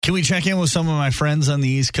Can we check in with some of my friends on the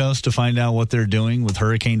East Coast to find out what they're doing with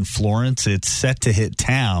Hurricane Florence? It's set to hit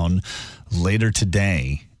town later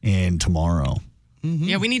today and tomorrow. Mm-hmm.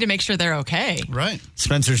 Yeah, we need to make sure they're okay. Right.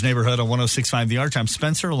 Spencer's Neighborhood on 106.5 The Arch. I'm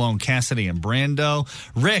Spencer, along Cassidy and Brando.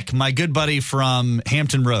 Rick, my good buddy from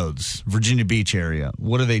Hampton Roads, Virginia Beach area.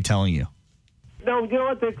 What are they telling you? No, you know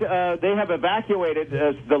what? They have evacuated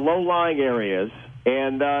the low-lying areas,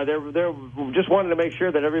 and they're just wanting to make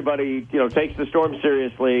sure that everybody, takes the storm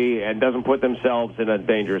seriously and doesn't put themselves in a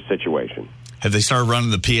dangerous situation. Have they started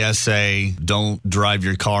running the PSA, don't drive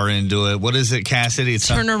your car into it? What is it, Cassidy?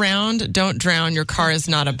 Turn around, don't drown, your car is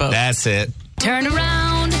not a boat. That's it. Turn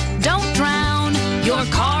around, don't drown, your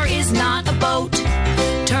car is not a boat.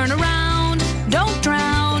 Turn around, don't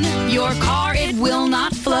drown, your car, it will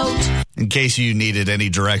not float. In case you needed any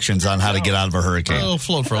directions on how to get out of a hurricane. It'll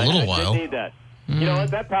float for a little while. I did need that. You know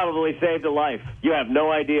what? That probably saved a life. You have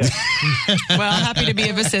no idea. Well, happy to be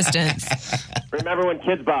of assistance. Remember when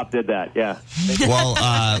Kids Bop did that? Yeah.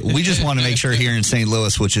 Well, we just want to make sure here in St.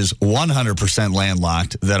 Louis, which is 100%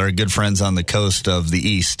 landlocked, that our good friends on the coast of the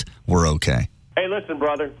East were okay. Hey, listen,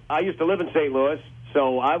 brother. I used to live in St. Louis,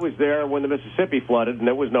 so I was there when the Mississippi flooded, and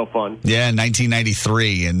it was no fun. Yeah, in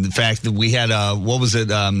 1993. And in fact, we had,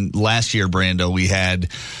 last year, Brando, we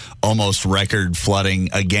had almost record flooding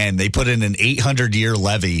again. They put in an 800-year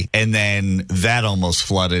levee, and then that almost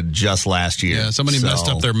flooded just last year. Yeah, somebody messed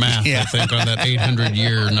up their math, I think, on that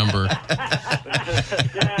 800-year number.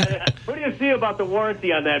 What do you see about the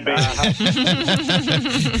warranty on that,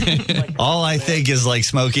 baby? All I think is like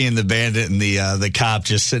Smokey and the Bandit and the cop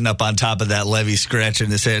just sitting up on top of that levee,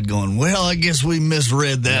 scratching his head, going, well, I guess we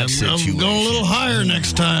misread that situation. I'm going a little higher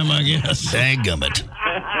next time, I guess. Dadgummit.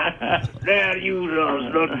 There you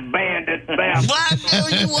little bandit.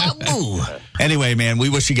 Anyway, man, we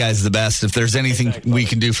wish you guys the best. If there's anything we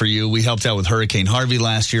can do for you, we helped out with Hurricane Harvey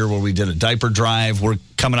last year where we did a diaper drive. We're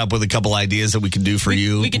coming up with a couple ideas that we can do for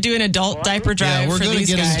you. We could do an adult diaper drive we're for gonna these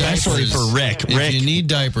get guys. Especially for Rick. If you need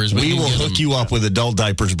diapers, we will hook you up with adult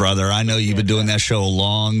diapers, brother. I know you've been doing that show a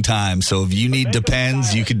long time, so if you need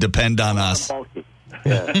Depends, you can depend on us.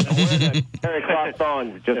 Yeah. Wear the Terry Cloth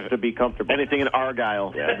thong just to be comfortable. Anything in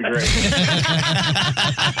Argyle. Yeah, that'd be great.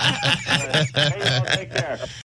 Hey, y'all, take care.